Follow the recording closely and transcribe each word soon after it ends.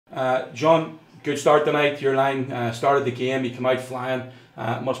John, good start tonight. Your line started the game. You come out flying.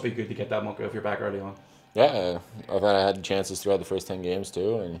 It must be good to get that monkey off your back early on. Yeah, I thought I had chances throughout the first 10 games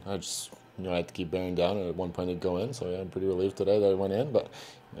too, and I just I had to keep bearing down. And at one point it'd go in, so yeah, I'm pretty relieved today that it went in. But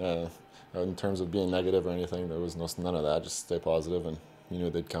in terms of being negative or anything, there was none of that. Just stay positive, and you knew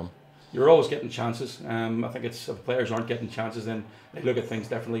they'd come. You're always getting chances. I think it's if players aren't getting chances, then they look at things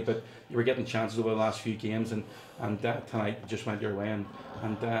differently. But you were getting chances over the last few games, and tonight just went your way. And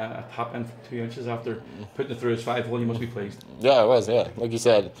a tap in from 2 inches after putting it through his 5-hole. You must be pleased. Yeah, I was. Yeah, like you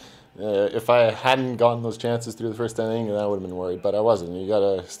said, if I hadn't gotten those chances through the first inning, then I would have been worried. But I wasn't. You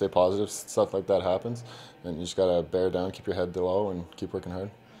gotta stay positive. Stuff like that happens, and you just gotta bear down, keep your head low, and keep working hard.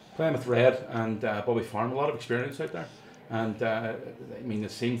 Playing with Red and Bobby Farm, a lot of experience out there. And I mean,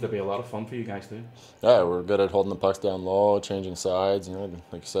 it seems to be a lot of fun for you guys too. Yeah, we're good at holding the pucks down low, changing sides. Like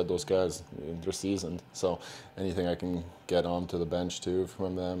you said, those guys, they're seasoned. So anything I can get onto the bench too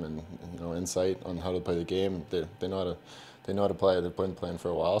from them, and insight on how to play the game, they know how to play. They've been playing for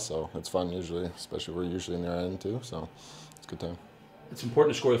a while, so it's fun usually. Especially we're usually in their end too, so it's a good time. It's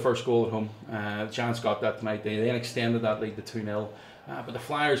important to score the first goal at home. The Giants got that tonight. They then extended that lead to 2-0. But the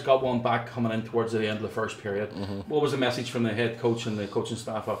Flyers got one back coming in towards the end of the first period. What was the message from the head coach and the coaching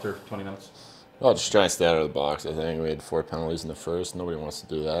staff after 20 minutes? Well, just trying to stay out of the box. I think we had 4 penalties in the first. Nobody wants to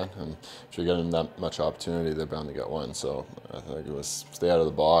do that. And if you're getting that much opportunity, they're bound to get one. So I think it was stay out of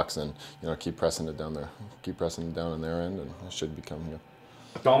the box and keep pressing it down there. Keep pressing it down on their end, and it should become here.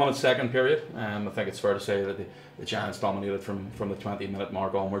 A dominant second period. I think it's fair to say that the Giants dominated from the 20-minute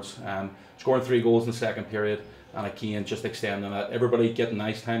mark onwards. Scoring 3 goals in the second period, and again just extending that. Everybody getting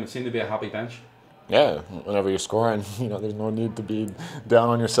ice time. It seemed to be a happy bench. Yeah, whenever you're scoring, there's no need to be down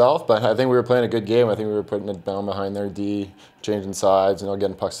on yourself. But I think we were playing a good game. I think we were putting it down behind their D, changing sides,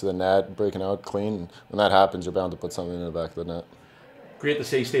 getting pucks to the net, breaking out clean. When that happens, you're bound to put something in the back of the net. Great to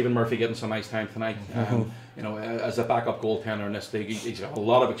see Stephen Murphy getting some ice time tonight. As a backup goaltender in this league, he's got a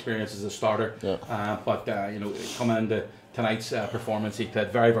lot of experience as a starter. Yeah. But coming into tonight's performance, he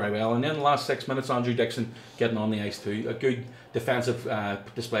played very, very well. And then the last 6 minutes, Andrew Dixon getting on the ice too. A good defensive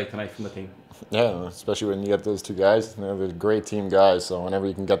display tonight from the team. Yeah, especially when you get those 2 guys. They're great team guys, so whenever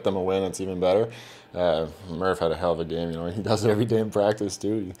you can get them a win, it's even better. Murph had a hell of a game. He does it every day in practice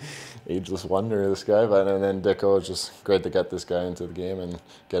too. Ageless wonder, this guy. But and then Dicko, it's just great to get this guy into the game and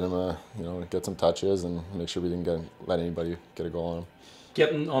get him get some touches and make sure we didn't let anybody get a goal on him.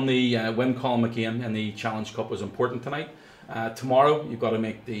 Getting on the win column again in the Challenge Cup was important tonight. Tomorrow you've got to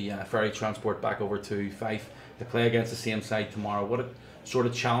make the ferry transport back over to Fife to play against the same side tomorrow. What sort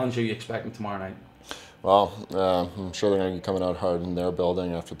of challenge are you expecting tomorrow night? Well, I'm sure they're going to be coming out hard in their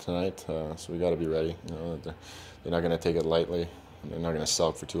building after tonight, so we got to be ready. They're not going to take it lightly. They're not going to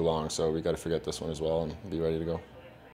sulk for too long, so we got to forget this one as well and be ready to go.